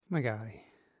Magari.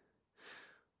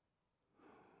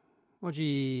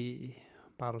 Oggi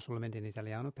parlo solamente in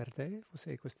italiano per te,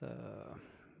 forse questa,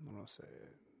 non lo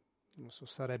so,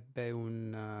 sarebbe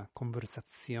una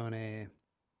conversazione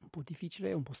un po'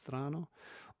 difficile, un po' strano,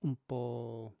 un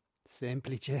po'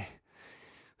 semplice.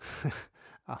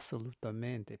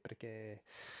 Assolutamente, perché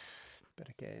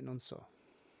non so,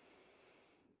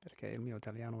 perché il mio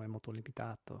italiano è molto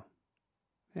limitato.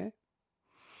 Eh?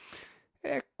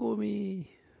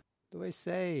 Eccomi! Dove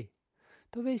sei?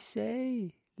 Dove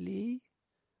sei? Lì?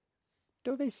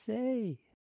 Dove sei?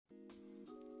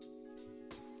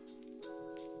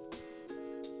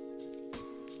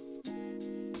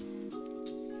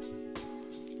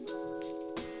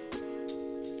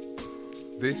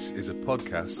 This is a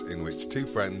podcast in which two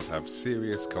friends have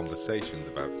serious conversations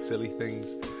about silly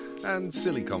things and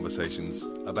silly conversations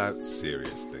about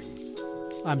serious things.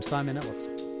 I'm Simon Ellis.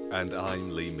 And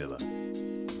I'm Lee Miller.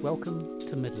 Welcome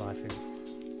to Midlifing.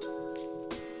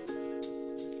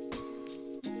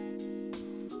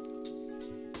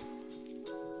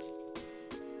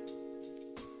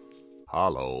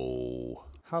 Hello.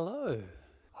 Hello.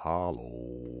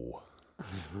 Hello.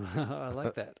 I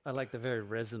like that. I like the very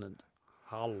resonant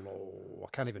hello. I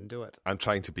can't even do it. I'm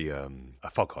trying to be a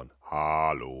foghorn.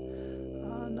 Hello.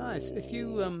 Oh, nice.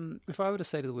 If I were to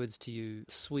say the words to you,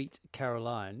 Sweet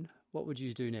Caroline, what would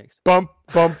you do next? Bum,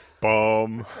 bum,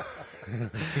 bum.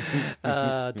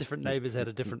 Different neighbours had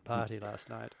a different party last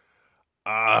night.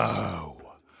 Oh.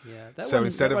 Yeah. So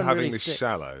instead of having really the sticks.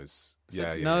 shallows. So,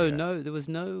 Yeah. No, there was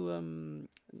no...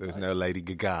 There was no Lady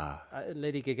Gaga.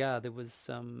 Lady Gaga, there was...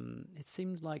 it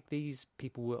seemed like these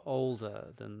people were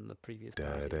older than the previous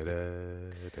party.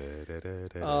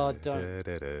 Oh, don't.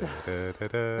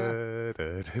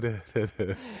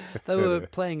 They were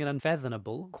playing an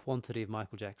unfathomable quantity of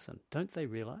Michael Jackson. Don't they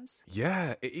realise?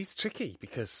 Yeah, it is tricky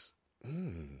because...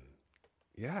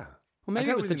 yeah. Well, maybe I it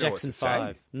don't was really the know what Jackson to say.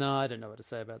 5. No, I don't know what to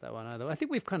say about that one either. I think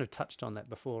we've kind of touched on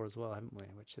that before as well, haven't we?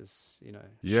 Which is,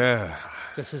 Yeah.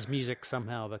 does his music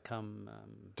somehow become...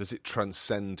 Does it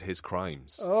transcend his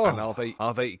crimes? Oh. And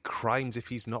are they crimes if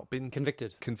he's not been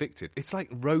convicted? It's like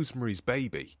Rosemary's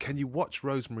Baby. Can you watch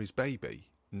Rosemary's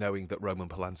Baby knowing that Roman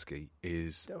Polanski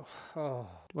is... Oh,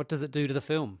 what does it do to the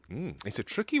film? It's a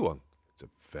tricky one. It's a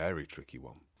very tricky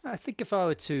one. I think if I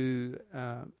were to...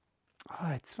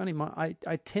 it's funny. I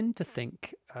tend to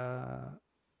think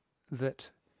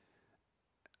that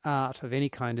art of any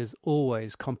kind is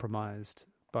always compromised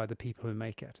by the people who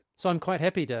make it. So I'm quite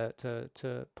happy to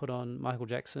put on Michael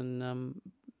Jackson,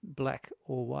 Black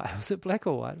or White. Was it Black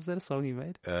or White? Was that a song he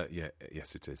made?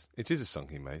 Yes, it is. It is a song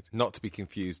he made. Not to be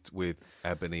confused with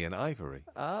Ebony and Ivory.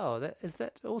 Oh, that was...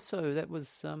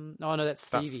 oh, no, that's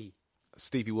Stevie. That's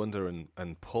Stevie Wonder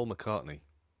and Paul McCartney.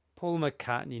 Paul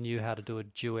McCartney knew how to do a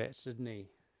duet, didn't he?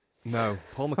 No,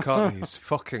 Paul McCartney is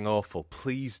fucking awful.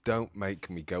 Please don't make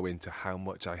me go into how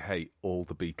much I hate all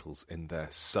the Beatles in their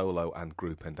solo and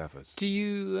group endeavours. Do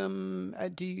you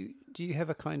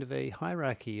have a kind of a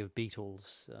hierarchy of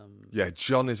Beatles? Yeah,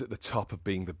 John is at the top of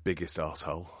being the biggest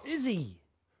arsehole. Is he?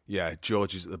 Yeah,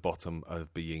 George is at the bottom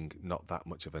of being not that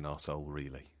much of an arsehole,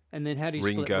 really. And then how do you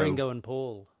split Ringo and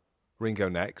Paul? Ringo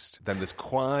next, then there's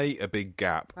quite a big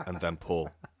gap, and then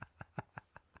Paul.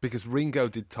 Because Ringo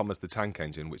did Thomas the Tank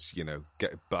Engine, which,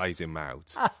 buys him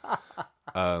out.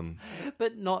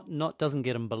 But not doesn't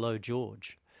get him below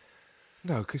George.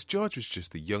 No, because George was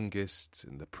just the youngest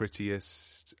and the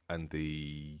prettiest, and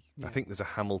I think there's a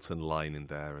Hamilton line in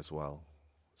there as well.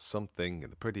 Something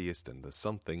and the prettiest and the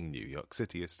something New York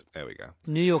Cityest. There we go.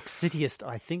 New York Cityest,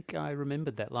 I think I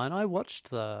remembered that line. I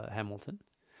watched the Hamilton.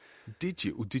 Did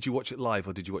you? Did you watch it live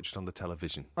or did you watch it on the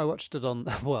television? I watched it on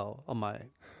my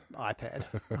iPad.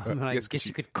 I Yes, guess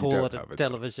you could you call don't it a have a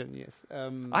television, yes.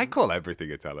 I call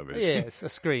everything a television. Yes, a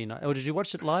screen. Or did you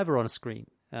watch it live or on a screen?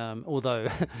 Although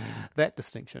that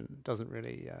distinction doesn't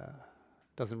really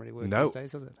work these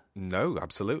days, does it? No,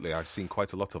 absolutely. I've seen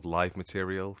quite a lot of live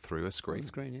material through a screen. On a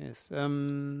screen, yes.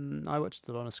 I watched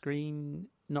it on a screen,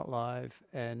 not live,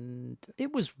 and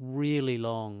it was really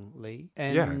long, Lee.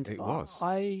 And yeah, it was.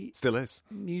 Still is.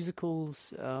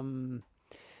 Musicals,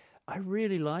 I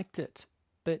really liked it,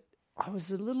 but I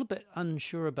was a little bit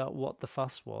unsure about what the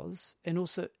fuss was, and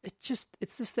also it's just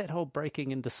that whole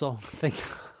breaking into song thing.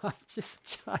 I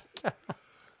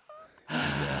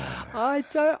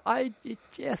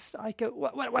go,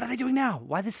 what are they doing now?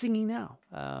 Why are they singing now?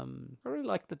 I really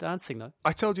like the dancing, though.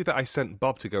 I told you that I sent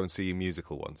Bob to go and see a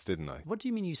musical once, didn't I? What do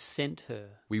you mean you sent her?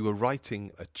 We were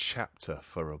writing a chapter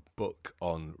for a book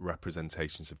on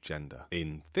representations of gender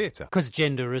in theatre. Because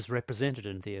gender is represented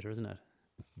in theatre, isn't it?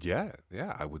 Yeah,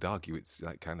 I would argue it's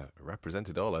like kind of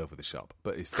represented all over the shop,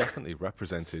 but it's definitely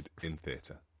represented in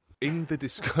theatre. In the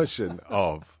discussion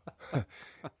of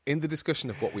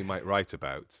what we might write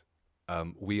about,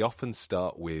 we often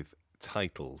start with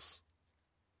titles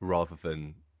rather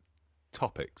than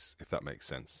topics, if that makes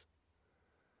sense.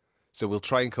 So we'll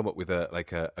try and come up with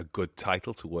a good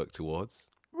title to work towards.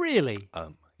 Really?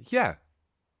 Yeah.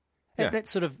 That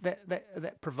sort of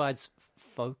that provides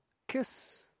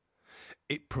focus.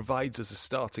 It provides us a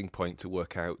starting point to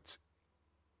work out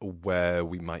where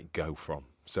we might go from.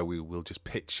 So we will just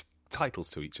pitch titles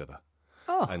to each other,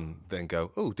 and then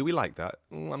go, "Oh, do we like that?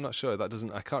 I'm not sure. That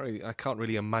doesn't. I can't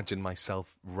really imagine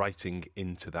myself writing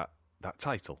into that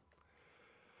title."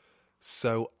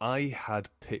 So I had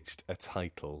pitched a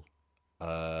title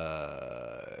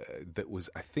that was,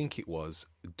 I think it was,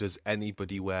 "Does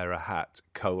anybody wear a hat?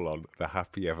 The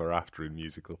happy ever after in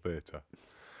musical theatre."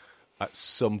 At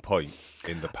some point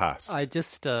in the past. I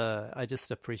just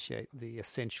appreciate the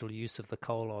essential use of the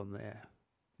colon there.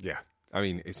 Yeah. I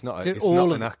mean, it's not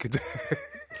an academic...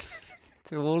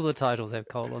 Do all the titles have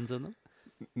colons in them?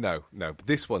 No. But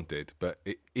this one did. But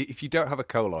if you don't have a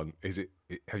colon, have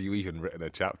you even written a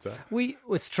chapter?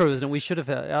 It's true, isn't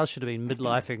it? Ours should have been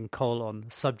midlifing colon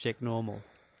subject normal.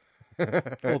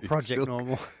 Or project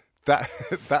normal.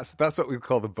 That's what we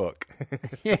call the book.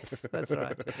 Yes, that's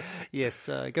right. Yes,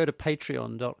 go to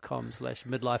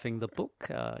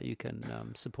patreon.com/midlifingthebook. You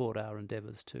can support our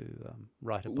endeavours to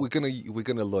write a book. We're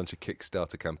gonna launch a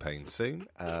Kickstarter campaign soon.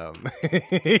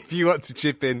 If you want to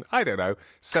chip in, I don't know,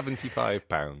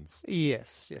 £75.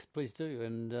 Yes, please do,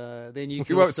 and then you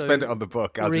can. We won't spend it on the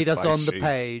book. I'll read just us on shoes. The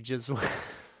page as well.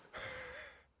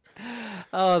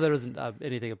 Oh, there isn't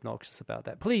anything obnoxious about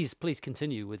that. Please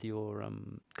continue with your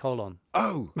colon.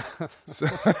 Oh, so,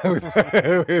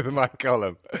 with my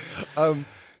column.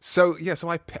 So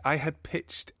I had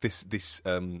pitched this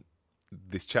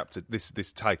chapter,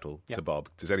 this title to Bob.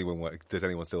 Does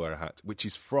anyone still wear a hat? Which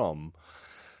is from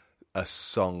a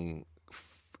song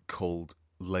called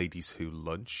 "Ladies Who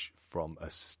Lunch" from a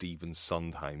Stephen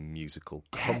Sondheim musical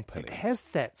company. It has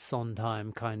that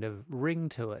Sondheim kind of ring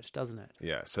to it, doesn't it?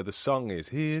 Yeah, so the song is,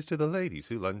 "Here's to the ladies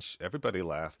who lunch, everybody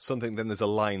laugh." Something, then there's a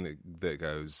line that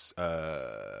goes,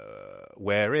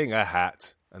 "Wearing a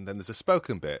hat," and then there's a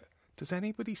spoken bit. Does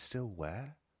anybody still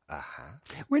wear a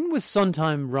hat? When was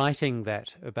Sondheim writing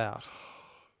that about?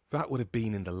 That would have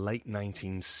been in the late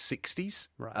 1960s.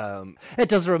 Right. It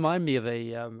does remind me of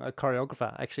a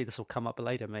choreographer. Actually, this will come up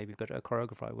later, maybe. But a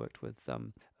choreographer I worked with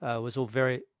was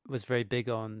very big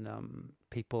on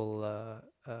people,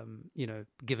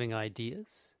 giving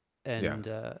ideas. And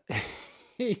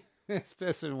this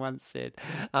person once said,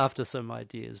 after some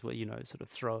ideas were sort of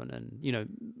thrown in,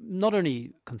 not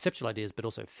only conceptual ideas but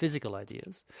also physical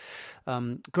ideas.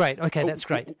 Great. Okay, that's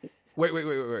great.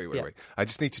 Wait. I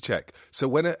just need to check. So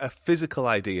when a physical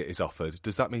idea is offered,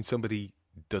 does that mean somebody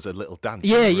does a little dance?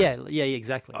 Yeah,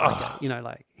 exactly.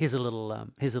 Like here's a little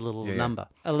number,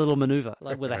 a little maneuver,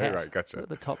 like with a hat, right, gotcha. with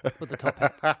the top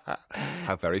hat.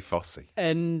 How very Fosse.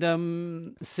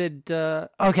 And said,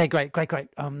 okay, great.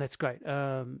 That's great.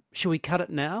 Shall we cut it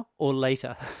now or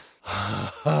later?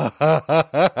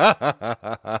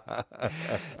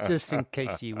 Just in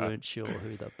case you weren't sure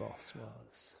who the boss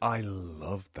was. I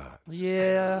love that.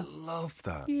 Yeah. I love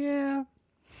that. Yeah.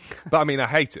 But I mean, I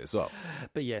hate it as well.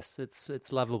 But yes,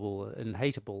 it's lovable and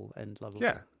hateable and lovable.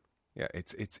 Yeah.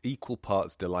 It's equal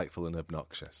parts delightful and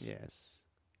obnoxious. Yes.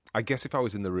 I guess if I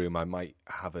was in the room, I might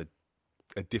have a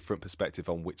different perspective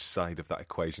on which side of that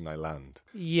equation I land.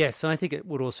 Yes, and I think it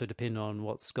would also depend on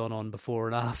what's gone on before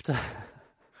and after.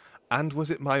 And was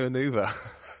it my maneuver?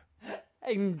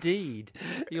 Indeed.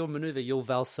 Your maneuver, your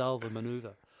Valsalva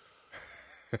maneuver.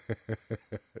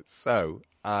 So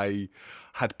I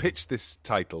had pitched this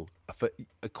title for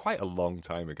quite a long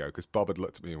time ago because Bob had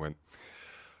looked at me and went,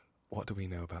 "What do we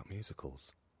know about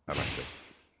musicals?" And I said,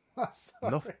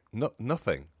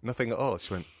 nothing at all.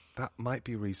 She went, "That might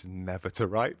be reason never to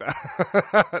write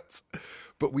that."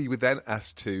 But we were then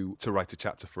asked to write a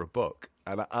chapter for a book,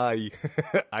 and I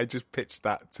just pitched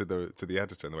that to the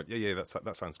editor, and they went, "Yeah,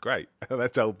 that sounds great." And I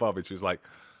told Bob, and she was like,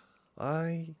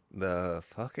 "Why the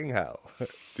fucking hell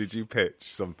did you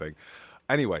pitch something?"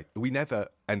 Anyway, we never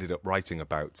ended up writing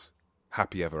about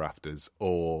happy ever afters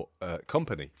or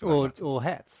company, or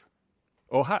hats.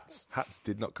 Or hats. Hats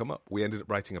did not come up. We ended up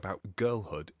writing about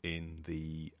girlhood in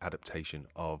the adaptation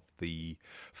of the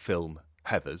film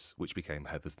Heathers, which became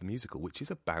Heathers the Musical, which is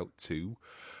about to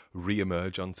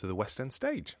re-emerge onto the West End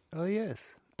stage. Oh,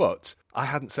 yes. But I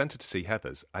hadn't sent her to see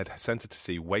Heathers. I'd sent her to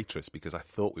see Waitress because I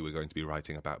thought we were going to be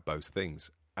writing about both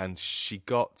things. And she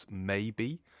got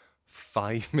maybe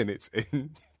 5 minutes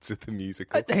into the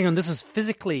musical. Hang on, this is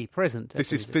physically present.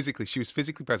 This is physically. She was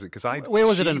physically present because I. Where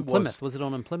was it in Plymouth? Was it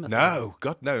on in Plymouth? No,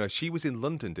 God, no. She was in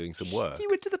London doing some work. You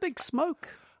went to the Big Smoke.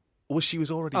 Well, she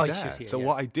was already Oh, there. she was here, So yeah.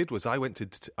 what I did was I went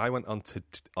on to.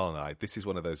 Oh no, this is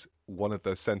one of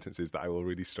those sentences that I will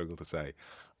really struggle to say.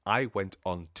 I went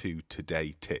on to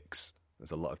Today Tix.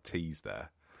 There's a lot of T's there.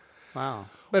 Wow.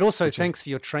 But also, thanks for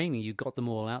your training. You got them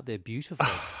all out there beautifully.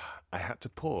 I had to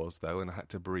pause though, and I had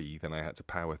to breathe, and I had to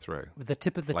power through. With the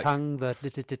tip of the Like- tongue, the...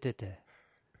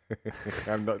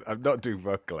 I'm not doing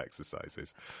vocal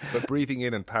exercises, but breathing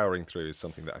in and powering through is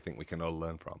something that I think we can all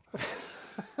learn from.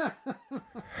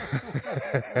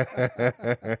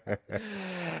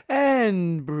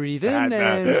 And breathe in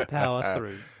and power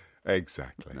through.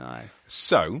 Exactly. Nice.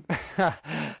 So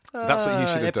that's what you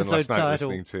should have done last Episode night,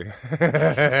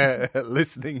 title.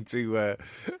 listening to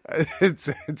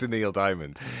to Neil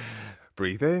Diamond.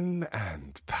 Breathe in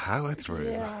and power through.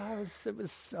 Yeah, it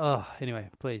was... Oh, anyway,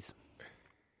 please.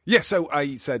 Yeah, so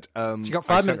I said She got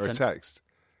I 5 sent her a minutes in. text.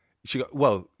 She got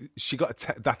a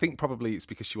text. I think probably it's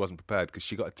because she wasn't prepared because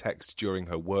she got a text during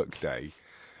her work day,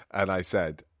 and I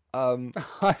said,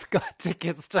 I've got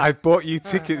tickets to... I bought you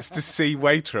tickets to see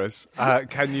Waitress.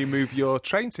 Can you move your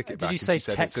train ticket back? Did you And say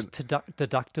she said it's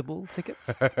deductible tickets?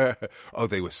 Oh,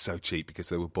 they were so cheap because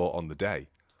they were bought on the day.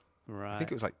 Right. I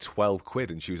think it was like 12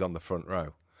 quid, and she was on the front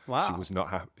row. Wow. She was not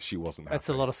happy. She wasn't happy. That's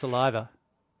a lot of saliva.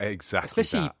 Exactly.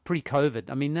 Especially that. pre-COVID.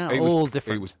 I mean, now It all was,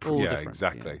 different. It was all yeah, different,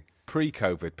 exactly. yeah.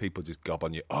 Pre-COVID, people just gob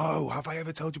on you. Oh, have I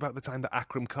ever told you about the time that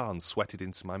Akram Khan sweated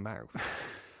into my mouth?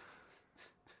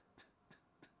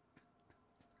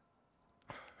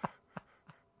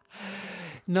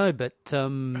 No, but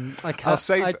I can't.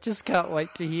 save I it. just can't wait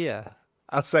to hear.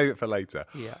 I'll save it for later.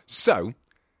 Yeah. So,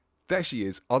 there she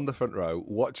is on the front row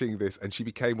watching this, and she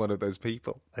became one of those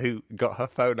people who got her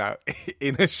phone out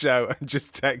in a show and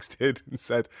just texted and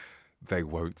said, they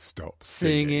won't stop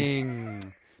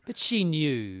singing. But she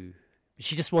knew.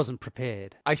 She just wasn't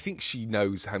prepared. I think she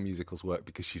knows how musicals work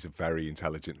because she's a very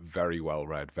intelligent, very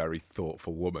well-read, very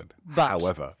thoughtful woman. But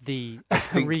However, the I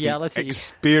think reality... the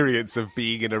experience of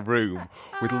being in a room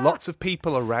with lots of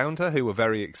people around her who were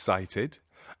very excited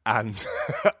and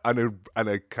and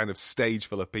a kind of stage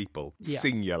full of people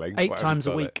sing yelling 8 whatever times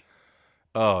you a call it. week.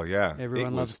 Oh yeah,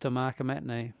 Everyone it loves was to mark a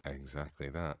matinee. exactly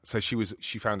that. So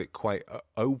she found it quite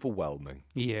overwhelming.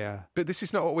 Yeah. But this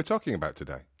is not what we're talking about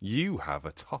today. You have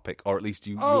a topic, or at least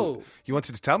you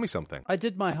wanted to tell me something. I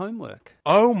did my homework.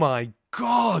 Oh my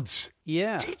God!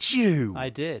 Yeah. Did you? I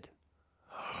did.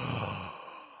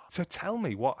 So tell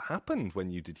me what happened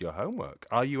when you did your homework.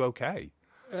 Are you okay?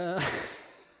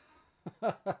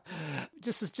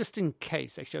 Just in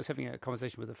case, actually, I was having a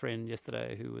conversation with a friend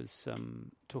yesterday who was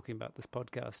talking about this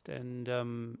podcast,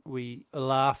 and we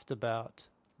laughed about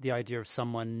the idea of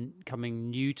someone coming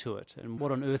new to it and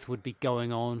what on earth would be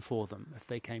going on for them if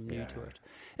they came new to it.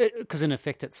 Because in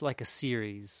effect, it's like a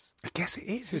series. I guess it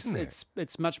is, isn't it?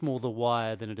 It's much more The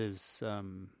Wire than it is, I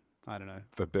don't know.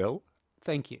 The Bill?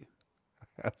 Thank you.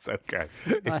 That's okay.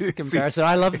 Nice It comparison. seems-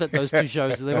 I love that those two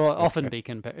shows, they've often been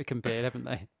compared, haven't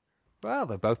they? Well,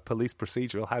 they're both police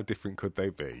procedural. How different could they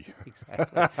be?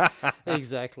 Exactly.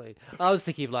 Exactly. I was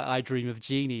thinking of like I Dream of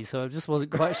Jeannie, so I just wasn't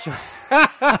quite sure.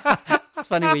 It's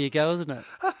funny where you go, isn't it?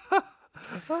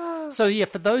 So yeah,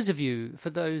 for those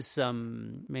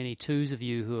many twos of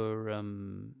you who are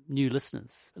new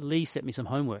listeners, Lee sent me some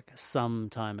homework some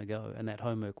time ago, and that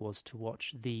homework was to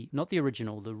watch not the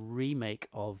original, the remake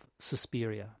of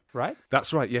Suspiria, right?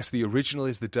 That's right. Yes, the original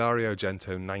is the Dario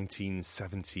Argento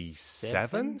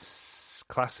 1977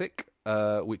 classic,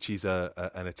 which is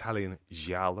an Italian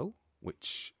giallo,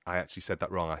 which I actually said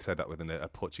that wrong. I said that with a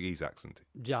Portuguese accent.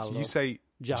 Giallo. So you say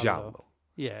giallo.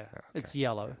 Yeah, it's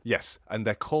yellow. Yes, and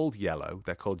they're called yellow.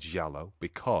 They're called giallo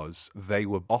because they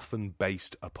were often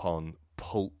based upon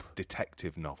pulp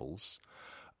detective novels,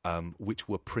 which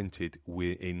were printed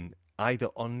in either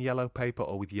on yellow paper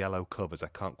or with yellow covers. I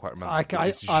can't quite remember.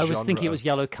 I was thinking it was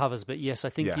yellow covers, but yes, I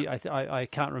think Yeah. I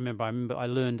can't remember. I remember I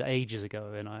learned ages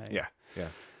ago, and Yeah.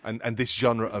 And this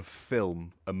genre of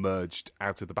film emerged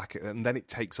out of the back, and then it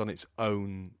takes on its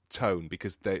own tone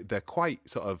because they're quite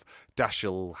sort of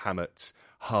Dashiell Hammett,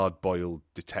 hard-boiled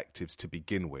detectives to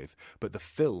begin with, but the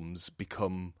films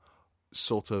become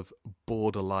sort of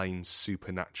borderline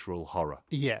supernatural horror.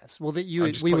 Yes, well, I'm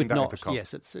just we putting would that not. into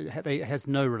context. Yes, it has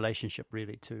no relationship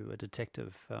really to a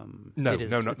detective. No, it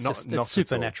is, no, it's not just, at all. it's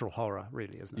supernatural horror,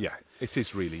 really, isn't it? Yeah, it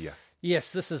is really, yeah.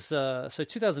 Yes, this is so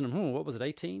 2000. What was it?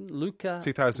 18. Luca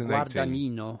 2018.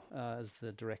 Guadagnino is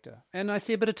the director, and I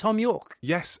see a bit of Tom York.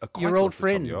 Yes, quite Your a old lot of Tom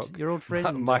friend. York. Your old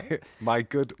friend. My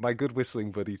good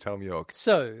whistling buddy Tom York.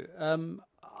 So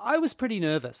I was pretty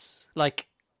nervous, like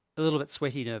a little bit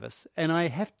sweaty nervous, and I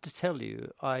have to tell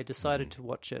you, I decided to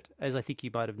watch it, as I think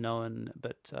you might have known,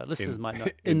 but listeners might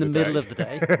not, in the middle of the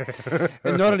day.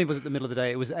 And not only was it the middle of the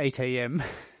day, it was 8 a.m.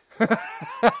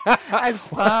 As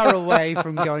far away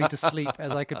from going to sleep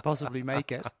as I could possibly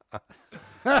make it.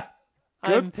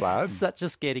 Good plan. Such a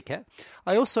scaredy cat.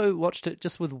 I also watched it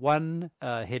just with one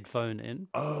headphone in.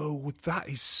 Oh, that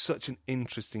is such an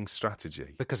interesting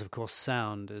strategy. Because, of course,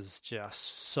 sound is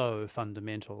just so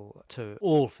fundamental to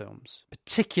all films,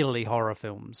 particularly horror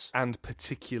films. And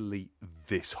particularly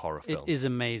this horror film. It is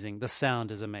amazing. The sound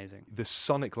is amazing. The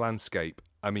sonic landscape.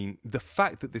 I mean, the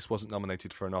fact that this wasn't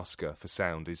nominated for an Oscar for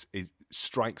sound is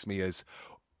strikes me as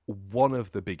one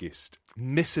of the biggest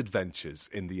misadventures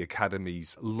in the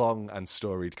Academy's long and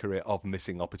storied career of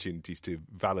missing opportunities to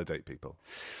validate people.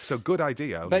 So good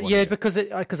idea. But yeah, because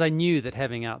I knew that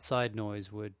having outside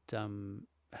noise would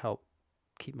help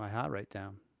keep my heart rate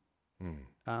down.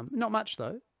 Not much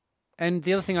though. And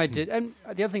the other thing I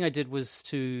did, was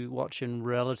to watch in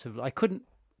relative. I couldn't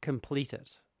complete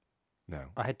it. No,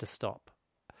 I had to stop.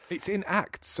 It's in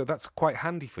acts, so that's quite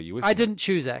handy for you, isn't it? I didn't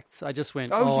choose acts. I just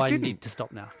went, I need to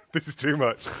stop now. This is too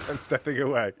much. I'm stepping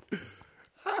away.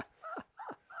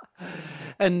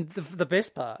 And the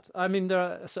best part, I mean, there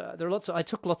are lots of, I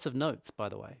took lots of notes, by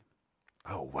the way.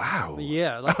 Oh, wow.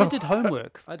 Yeah, like I did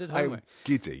homework. I'm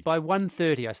giddy. By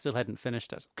 1:30, I still hadn't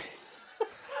finished it.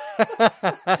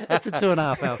 It's a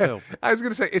 2.5-hour film. I was going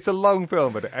to say, it's a long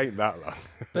film, but it ain't that long.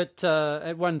 But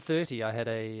at 1:30, I had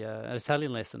an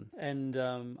Italian lesson, and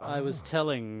I was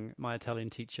telling my Italian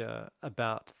teacher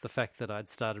about the fact that I'd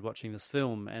started watching this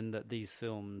film and that these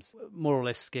films more or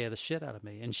less scare the shit out of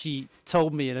me. And she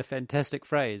told me in a fantastic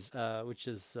phrase, which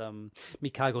is "mi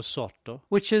cago sotto,"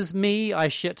 which is "me, I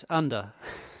shit under,"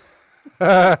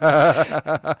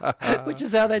 which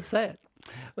is how they'd say it.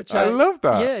 Which I love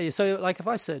that. Yeah, so like if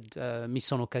I said mi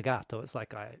sono cagato, it's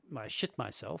like I shit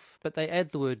myself, but they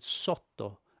add the word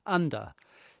sotto, under.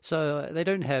 So they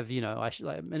don't have,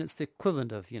 and it's the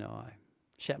equivalent of, I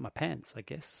shat my pants, I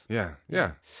guess. Yeah.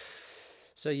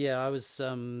 So yeah, I was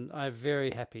I'm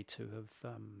very happy to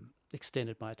have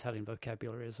extended my Italian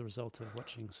vocabulary as a result of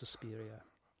watching Suspiria.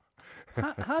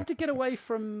 Hard to get away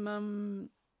from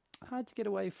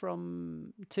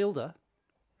Tilda.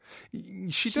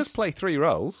 She does play 3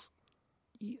 roles.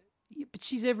 But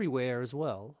she's everywhere as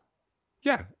well.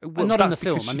 Yeah. Well, not in the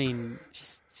film. I mean,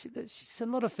 she's a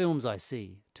lot of films I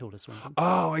see, Tilda Swinton.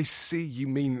 Oh, I see. You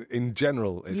mean in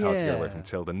general it's hard to get away from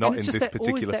Tilda, not in this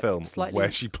particular film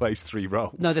where she plays 3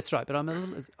 roles. No, that's right. But I'm a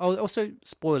little... Oh, also,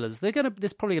 spoilers.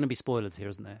 There's probably going to be spoilers here,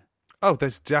 isn't there? Oh,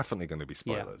 there's definitely going to be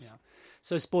spoilers. Yeah.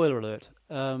 So, spoiler alert.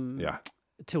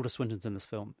 Tilda Swinton's in this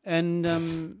film.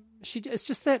 And it's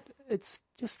just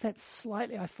that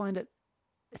slightly... I find it...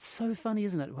 It's so funny,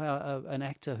 isn't it? How an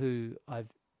actor who I've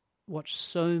watched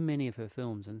so many of her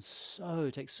films and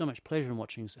takes so much pleasure in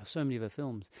watching so many of her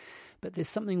films, but there's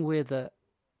something where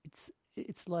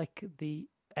it's like the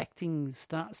acting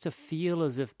starts to feel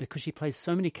as if, because she plays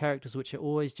so many characters which are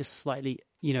always just slightly,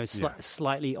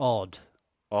 slightly odd.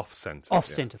 Off-centered.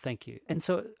 Off-centered, thank you. And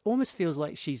so it almost feels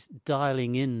like she's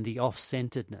dialing in the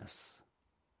off-centeredness.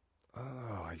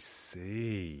 Oh, I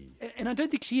see. And I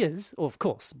don't think she is, of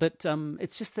course, but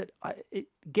it's just that it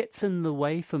gets in the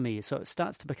way for me, so it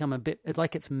starts to become a bit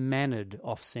like it's mannered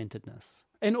off-centeredness.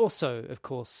 And also, of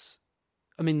course,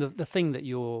 I mean, the thing that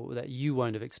you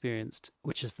won't have experienced,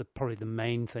 which is probably the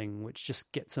main thing, which just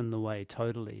gets in the way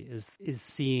totally, is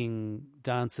seeing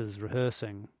dancers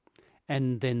rehearsing,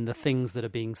 and then the things that are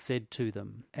being said to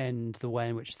them, and the way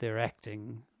in which they're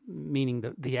acting. Meaning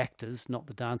the actors, not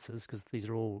the dancers, because these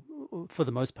are all, for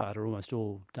the most part, are almost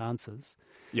all dancers.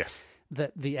 Yes.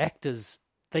 That the actors,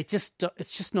 it's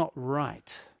just not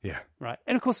right. Yeah. Right.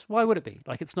 And of course, why would it be?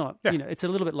 Like, it's not, yeah. It's a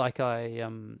little bit like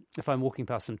if I'm walking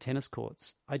past some tennis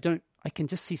courts, I can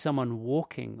just see someone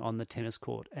walking on the tennis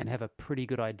court and have a pretty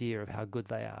good idea of how good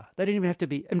they are. They don't even have to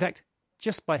be, in fact,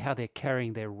 just by how they're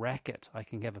carrying their racket, I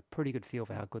can have a pretty good feel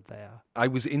for how good they are. I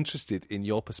was interested in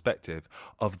your perspective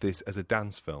of this as a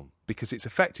dance film, because it's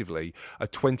effectively a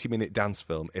 20-minute dance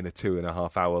film in a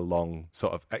 2.5-hour long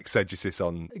sort of exegesis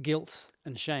on... Guilt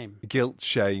and shame. Guilt,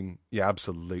 shame, yeah,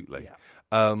 absolutely.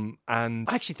 Yeah. And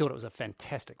I actually thought it was a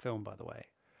fantastic film, by the way.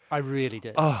 I really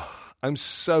did. Oh, I'm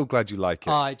so glad you like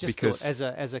it. I just thought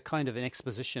as a kind of an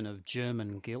exposition of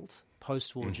German guilt,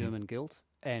 post-war German guilt,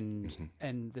 and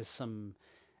there's some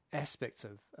aspects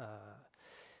of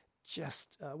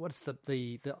just what's the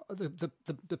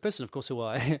person, of course, who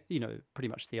I pretty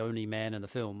much the only man in the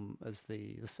film as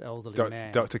this elderly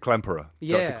man, Dr. Klemperer.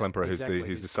 Yeah, Dr. Klemperer, exactly,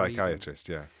 who's the grieving. psychiatrist.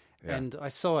 Yeah. And I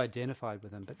so identified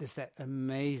with him. But there's that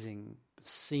amazing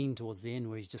scene towards the end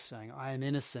where he's just saying, "I am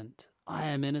innocent. I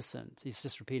am innocent." He's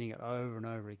just repeating it over and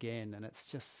over again, and it's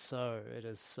just it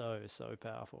is so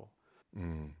powerful.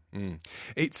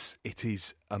 It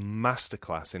is a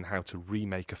masterclass in how to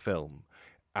remake a film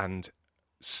and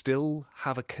still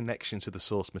have a connection to the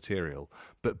source material,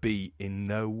 but be in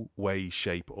no way,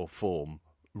 shape, or form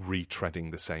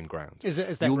retreading the same ground. Is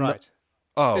that right?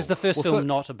 Is the first film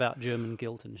not about German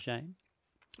guilt and shame?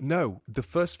 No, the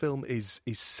first film is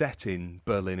set in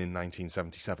Berlin in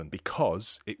 1977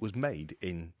 because it was made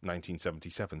in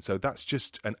 1977. So that's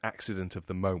just an accident of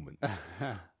the moment.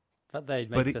 But they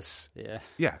make this,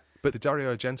 yeah. But the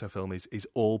Dario Argento film is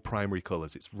all primary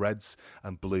colours. It's reds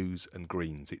and blues and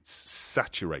greens. It's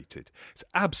saturated. It's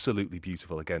absolutely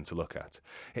beautiful again to look at.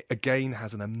 It again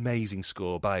has an amazing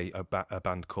score by a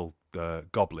band called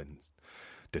Goblins.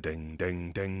 Da-ding,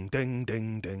 ding, ding, ding,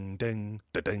 ding, ding, ding,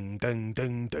 da-ding, ding,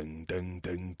 ding, ding, ding,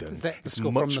 ding, ding. Is that the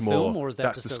score from the film, or is that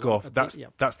that's the score?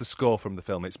 That's the score from the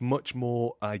film. It's much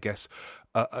more, I guess,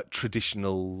 a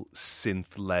traditional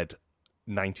synth-led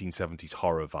 1970s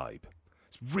horror vibe.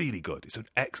 It's really good. It's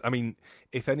I mean,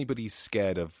 if anybody's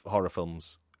scared of horror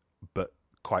films but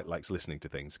quite likes listening to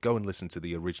things, go and listen to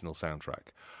the original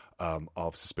soundtrack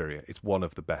of Suspiria. It's one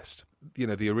of the best.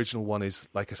 The original one is,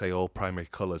 like I say, all primary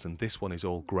colours, and this one is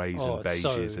all greys and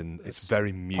beiges, and it's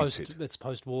very muted. It's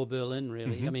post-war Berlin,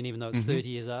 really. Mm-hmm. I mean, even though it's 30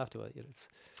 years after it, it's...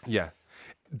 Yeah.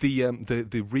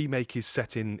 The remake is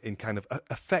set in kind of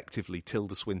effectively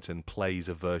Tilda Swinton plays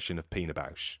a version of Pina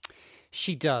Bausch.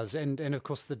 She does, and of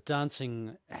course the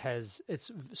dancing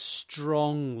it's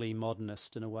strongly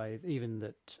modernist in a way, even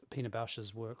that Pina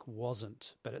Bausch's work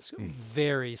wasn't, but it's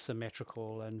very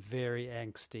symmetrical and very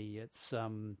angsty.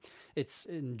 It's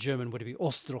in German would it be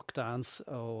Ausdrucktanz,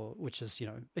 which is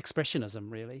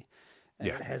expressionism really. And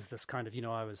it has this kind of,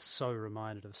 I was so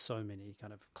reminded of so many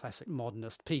kind of classic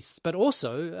modernist pieces, but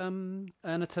also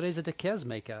Anna Teresa de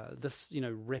Kersmaker, this,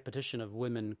 repetition of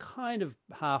women kind of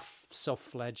half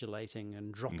self-flagellating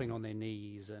and dropping on their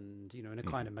knees and, in a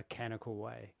kind of mechanical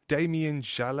way. Damien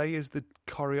Jallet is the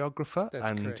choreographer.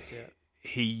 That's correct, yeah.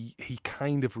 He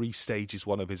kind of restages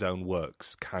one of his own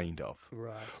works, kind of.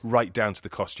 Right down to the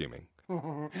costuming.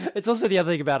 It's also the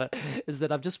other thing about it is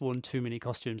that I've just worn too many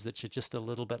costumes that are just a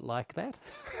little bit like that.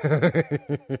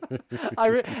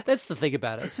 That's the thing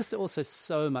about it. It's just also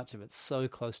so much of it's so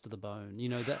close to the bone.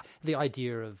 The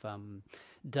idea of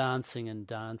dancing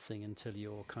until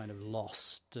you're kind of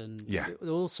lost and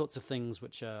all sorts of things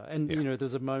which are... And,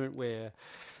 there's a moment where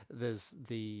there's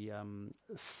the...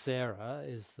 Sarah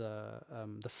is the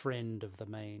friend of the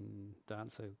main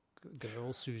dancer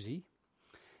girl, Susie.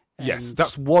 Yes,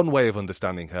 that's one way of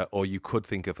understanding her, or you could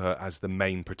think of her as the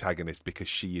main protagonist because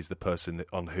she is the person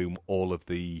on whom all of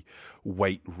the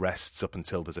weight rests up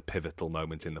until there's a pivotal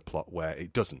moment in the plot where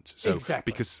it doesn't. So,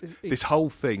 exactly. Because this whole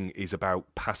thing is about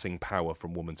passing power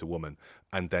from woman to woman,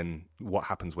 and then what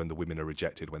happens when the women are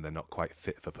rejected, when they're not quite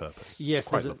fit for purpose. Yes,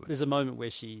 there's a moment where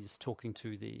she's talking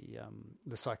to the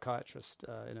psychiatrist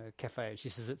in a cafe, and she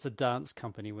says, "It's a dance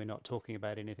company, we're not talking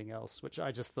about anything else," which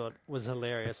I just thought was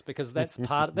hilarious because that's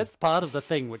part of the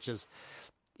thing, which is,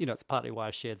 it's partly why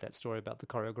I shared that story about the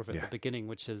choreographer at the beginning,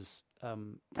 which is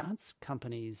dance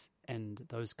companies and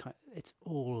those it's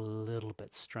all a little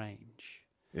bit strange.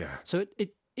 Yeah. So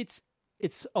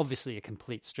it's obviously a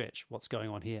complete stretch what's going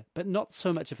on here, but not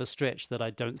so much of a stretch that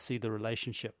I don't see the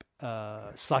relationship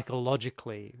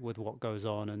psychologically with what goes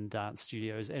on in dance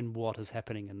studios and what is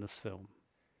happening in this film.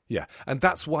 Yeah, and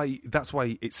that's why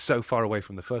it's so far away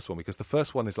from the first one, because the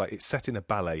first one is it's set in a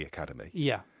ballet academy.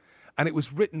 Yeah. And it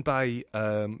was written by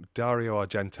Dario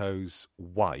Argento's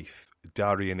wife,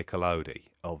 Daria Nicolaodi,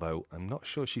 although I'm not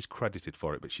sure she's credited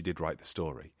for it, but she did write the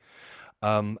story.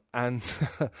 And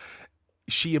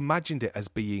she imagined it as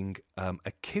being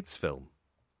a kids' film,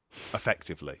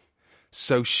 effectively.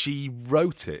 So she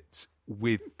wrote it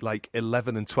with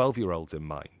 11 and 12-year-olds in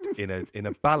mind in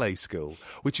a ballet school,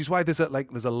 which is why there's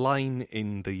a line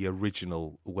in the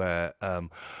original where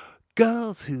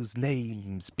girls whose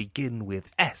names begin with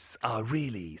S are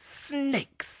really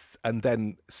snakes. And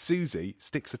then Susie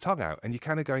sticks her tongue out, and you're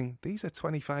kind of going, these are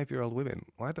 25-year-old women.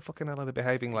 Why the fucking hell are they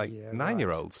behaving like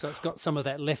 9-year-olds? So it's got some of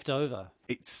that left over.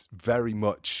 It's very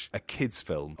much a kids'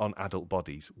 film on adult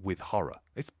bodies with horror.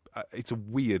 It's a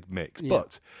weird mix,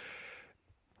 but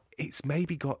it's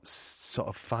maybe got sort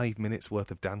of 5 minutes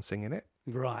worth of dancing in it.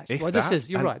 Right. If Well, that,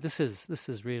 you're and- right. This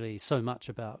is really so much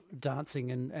about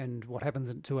dancing and what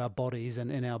happens to our bodies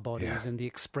and in our bodies Yeah. and the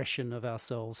expression of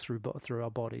ourselves through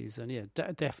our bodies. And yeah,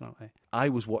 definitely. I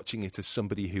was watching it as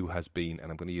somebody who has been,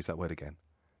 and I'm going to use that word again,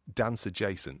 dance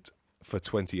adjacent for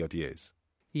 20 odd years.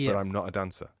 Yeah. But I'm not a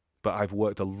dancer. But I've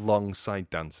worked alongside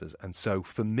dancers. And so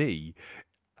for me,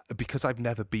 because I've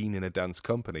never been in a dance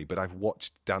company, but I've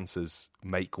watched dancers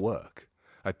make work.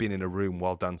 I've been in a room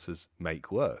while dancers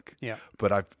make work. Yeah.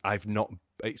 But I've not,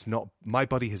 it's not, my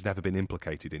body has never been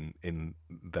implicated in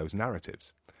those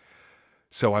narratives.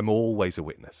 So I'm always a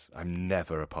witness. I'm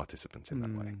never a participant in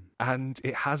that way. And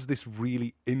it has this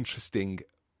really interesting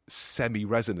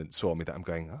semi-resonance for me that I'm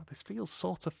going, oh, this feels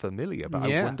sort of familiar, but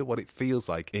Yeah. I wonder what it feels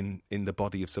like in the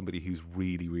body of somebody who's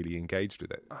really, really engaged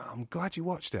with it. Oh, I'm glad you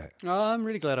watched it. Oh, I'm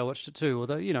really glad I watched it too.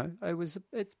 Although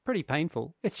it's pretty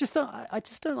painful. It's just I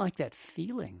just don't like that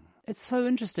feeling. It's so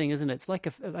interesting, isn't it? It's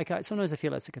sometimes I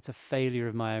feel it's a failure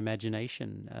of my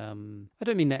imagination. I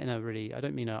don't mean that I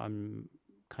don't mean I'm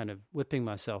kind of whipping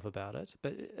myself about it,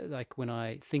 but like when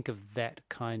I think of that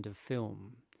kind of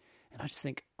film, and I just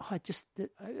think,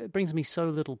 it brings me so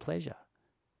little pleasure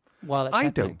while it's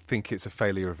happening. Don't think it's a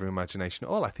failure of imagination at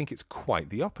all. I think it's quite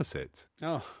the opposite.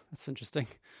 Oh, that's interesting.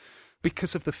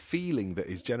 Because of the feeling that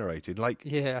is generated. Like,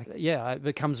 Yeah, it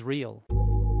becomes real.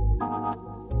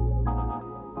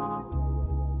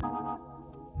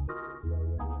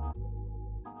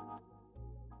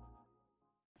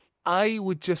 I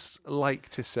would just like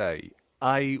to say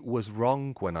I was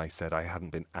wrong when I said I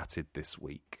hadn't been atted this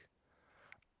week.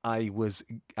 I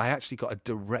actually got a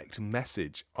direct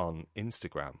message on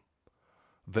Instagram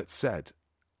that said,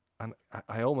 and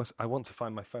I want to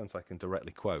find my phone so I can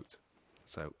directly quote.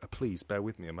 So please bear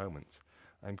with me a moment.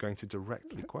 I'm going to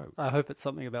directly quote. I hope it's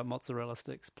something about mozzarella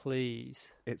sticks, please.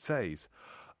 It says,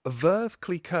 Veuve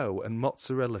Clicquot and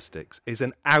mozzarella sticks is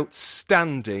an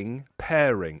outstanding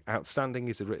pairing. Outstanding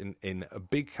is written in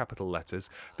big capital letters.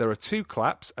 There are 2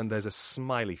 claps and there's a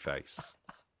smiley face.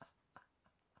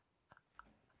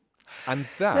 And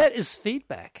that is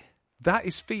feedback. That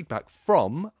is feedback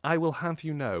from, I will have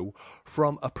you know,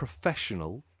 from a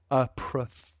professional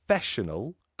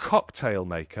cocktail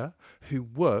maker who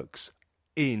works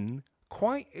in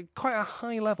quite a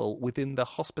high level within the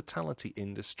hospitality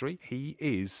industry. He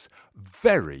is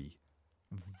very,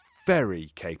 very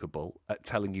capable at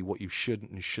telling you what you should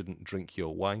and shouldn't drink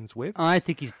your wines with. I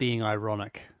think he's being ironic.